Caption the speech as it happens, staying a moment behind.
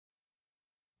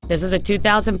This is a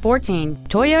 2014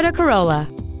 Toyota Corolla.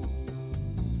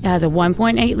 It has a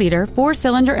 1.8-liter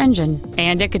four-cylinder engine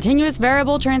and a continuous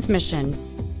variable transmission.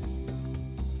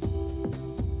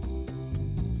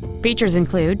 Features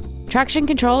include traction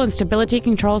control and stability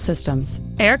control systems,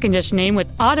 air conditioning with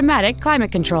automatic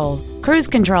climate control, cruise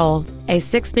control, a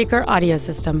 6-speaker audio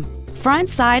system, front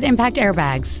side impact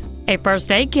airbags, a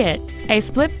first aid kit, a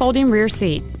split folding rear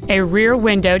seat, a rear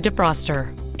window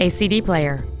defroster, a CD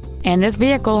player, and this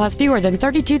vehicle has fewer than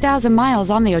 32,000 miles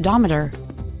on the odometer.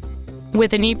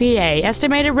 With an EPA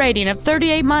estimated rating of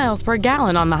 38 miles per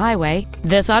gallon on the highway,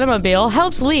 this automobile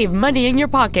helps leave money in your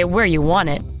pocket where you want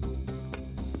it.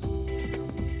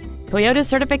 Toyota's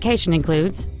certification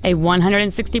includes a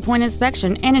 160-point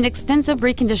inspection and an extensive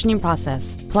reconditioning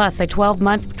process, plus a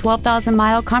 12-month,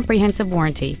 12,000-mile comprehensive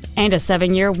warranty and a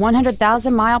 7-year,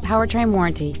 100,000-mile powertrain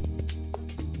warranty.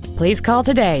 Please call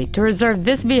today to reserve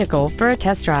this vehicle for a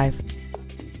test drive.